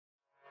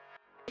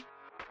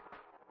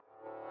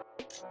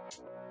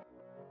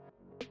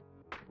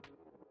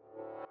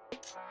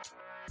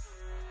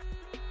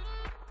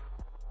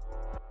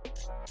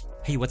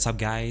Hey, what's up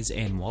guys,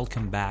 and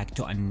welcome back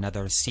to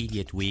another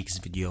Cydia tweaks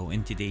video.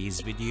 In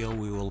today's video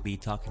we will be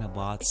talking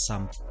about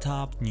some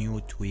top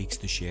new tweaks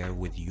to share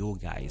with you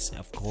guys.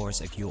 Of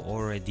course, if you're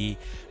already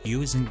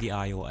using the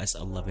iOS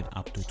 11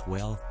 up to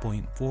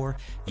 12.4,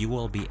 you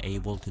will be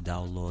able to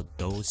download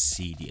those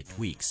Cydia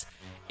tweaks.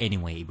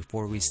 Anyway,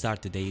 before we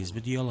start today's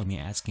video, let me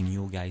asking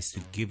you guys to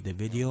give the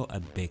video a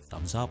big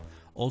thumbs up.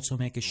 Also,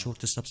 make sure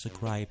to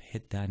subscribe,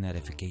 hit that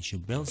notification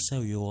bell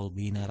so you will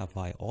be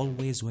notified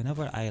always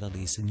whenever I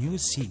release a new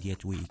Cydia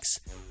tweaks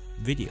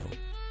video.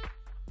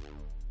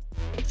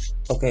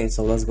 Okay,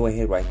 so let's go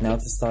ahead right now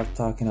to start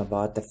talking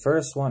about the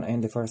first one,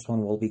 and the first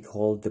one will be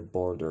called the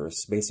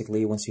borders.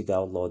 Basically, once you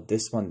download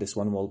this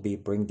one will be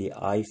bring the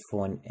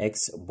iPhone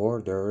X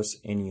borders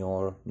in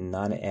your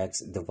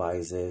non-X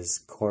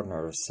devices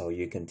corners. So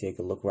you can take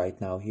a look right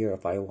now here.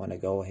 If I want to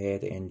go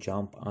ahead and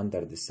jump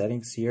under the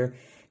settings here,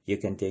 you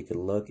can take a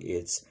look.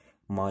 It's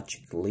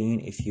much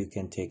clean. If you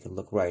can take a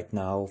look right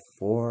now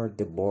for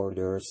the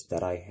borders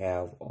that I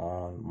have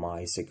on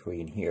my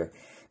screen here.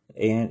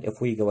 And if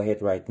we go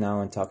ahead right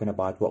now and talking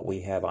about what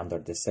we have under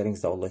the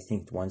settings, the only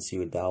thing once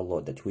you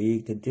download the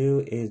tweak to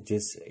do is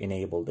just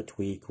enable the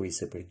tweak,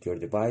 reseparate your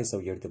device, so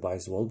your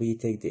device will be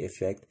take the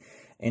effect.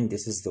 And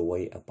this is the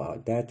way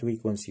about that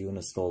tweak once you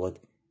install it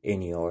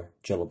in your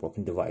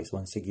jailbroken device.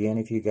 Once again,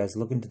 if you guys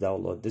looking to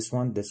download this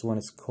one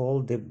is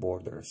called the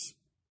borders.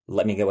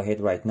 Let me go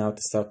ahead right now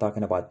to start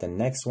talking about the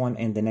next one,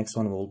 and the next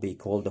one will be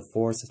called the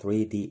Force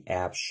 3D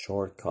app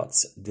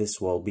shortcuts. This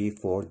will be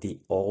for the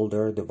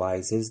older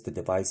devices, the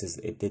devices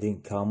it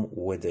didn't come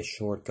with the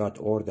shortcut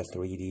or the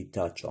 3D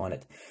touch on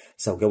it.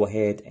 So go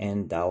ahead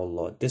and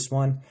download this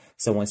one.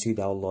 So once you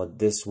download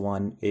this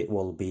one, it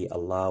will be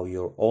allow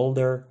your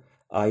older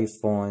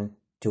iPhone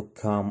to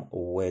come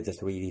with the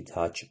 3D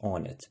touch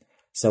on it.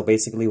 So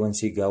basically,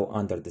 once you go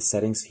under the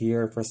settings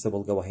here, first of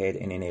all, go ahead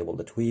and enable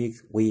the tweak.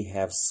 We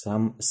have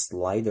some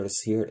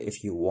sliders here.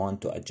 If you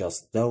want to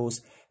adjust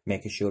those,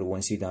 make sure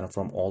once you're done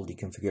from all the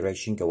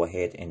configuration, go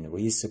ahead and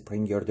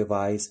respring your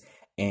device,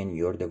 and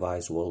your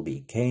device will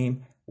be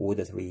came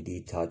with a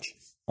 3D touch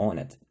on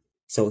it.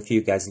 So if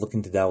you guys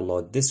looking to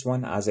download this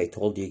one, as I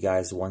told you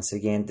guys, once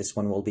again, this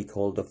one will be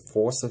called the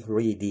Force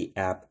 3D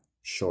app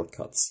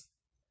shortcuts.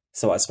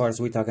 So as far as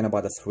we're talking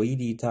about the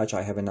 3D touch,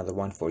 I have another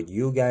one for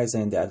you guys,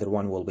 and the other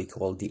one will be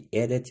called the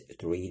Edit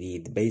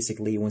 3D.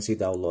 Basically, once you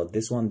download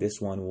this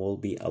one will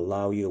be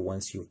allow you,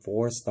 once you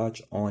force touch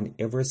on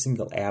every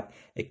single app,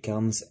 it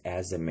comes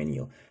as a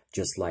menu,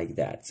 just like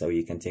that. So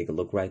you can take a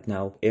look right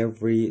now.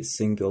 Every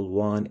single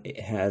one, it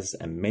has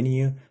a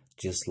menu,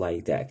 just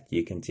like that.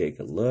 You can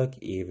take a look,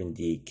 even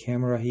the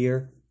camera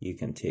here. You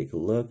can take a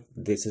look.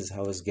 This is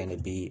how it's gonna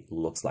be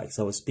looks like.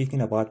 So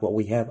speaking about what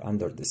we have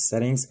under the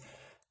settings,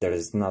 there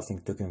is nothing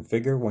to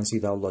configure. Once you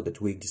download the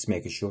tweak, just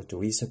make sure to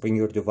respring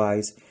your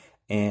device,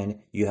 and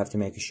you have to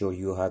make sure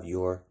you have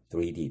your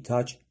 3D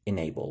touch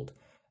enabled.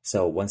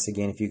 So once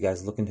again, if you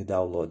guys looking to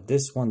download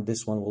this one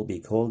will be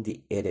called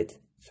the Edit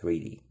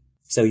 3D.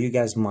 So you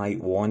guys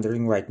might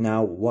wondering right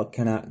now what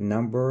kind of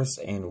numbers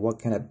and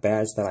what kind of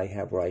badge that I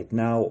have right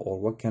now,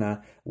 or what kind of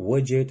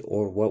widget,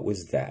 or what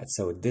was that.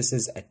 So this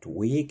is a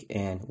tweak,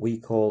 and we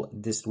call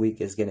this tweak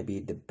is going to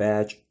be the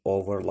badge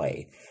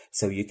overlay.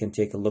 So you can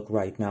take a look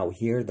right now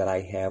here that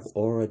I have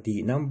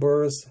already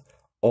numbers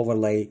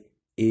overlay.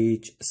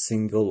 Each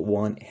single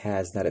one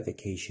has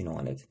notification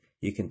on it.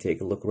 You can take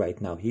a look right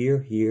now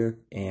here,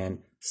 and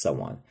so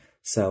on.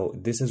 So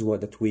this is what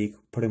the tweak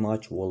pretty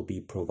much will be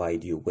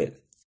provide you with.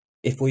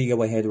 If we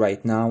go ahead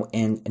right now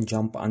and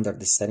jump under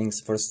the settings,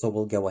 first of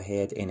all, go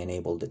ahead and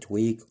enable the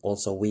tweak.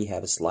 Also, we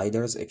have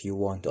sliders if you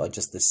want to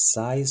adjust the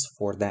size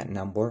for that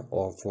number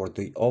or for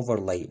the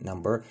overlay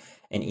number.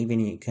 And even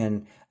you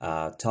can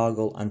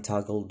toggle,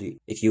 untoggle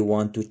if you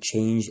want to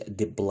change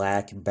the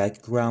black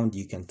background,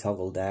 you can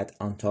toggle that,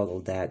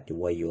 untoggle that the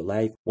way you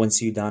like.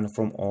 Once you're done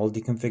from all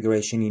the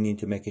configuration, you need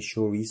to make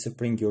sure you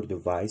respring your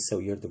device, so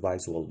your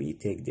device will be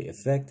take the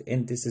effect.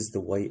 And this is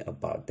the way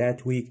about that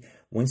tweak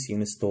once you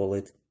install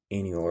it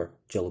in your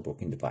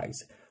jailbroken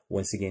device.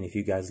 Once again, if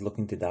you guys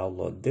looking to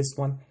download this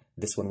one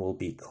will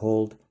be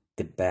called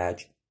the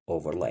badge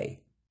overlay.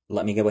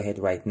 Let me go ahead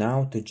right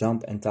now to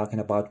jump and talking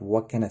about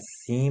what kind of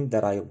theme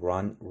that I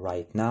run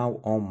right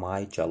now on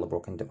my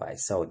jailbroken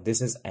device. So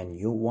this is a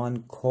new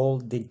one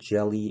called the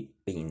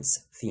JellyBeans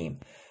theme.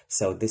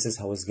 So this is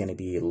how it's gonna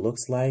be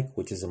looks like,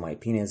 which is in my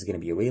opinion is gonna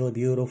be really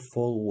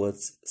beautiful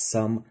with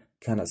some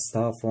kind of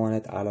stuff on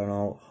it. I don't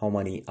know how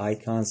many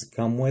icons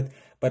come with,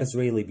 but it's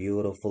really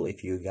beautiful.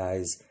 If you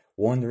guys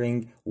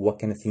wondering what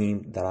kind of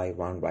theme that I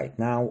run right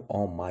now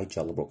on my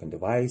jailbroken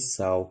device,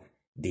 so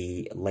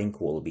the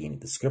link will be in the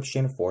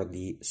description for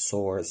the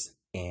source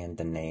and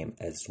the name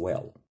as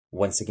well.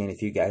 Once again,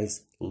 if you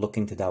guys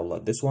looking to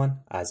download this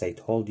one, as I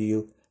told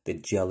you, the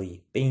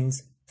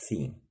JellyBeans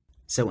theme.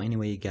 So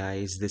anyway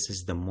guys, this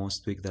is the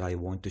most tweak that I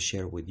want to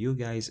share with you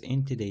guys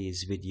in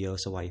today's video.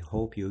 So I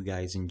hope you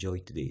guys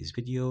enjoyed today's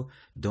video.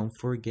 Don't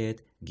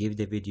forget, give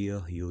the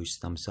video a huge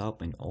thumbs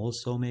up and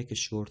also make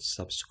sure to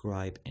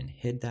subscribe and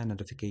hit that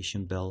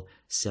notification bell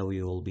so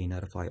you will be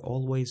notified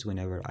always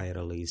whenever I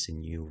release a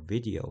new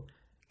video.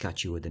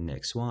 Catch you with the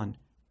next one.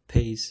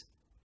 Peace.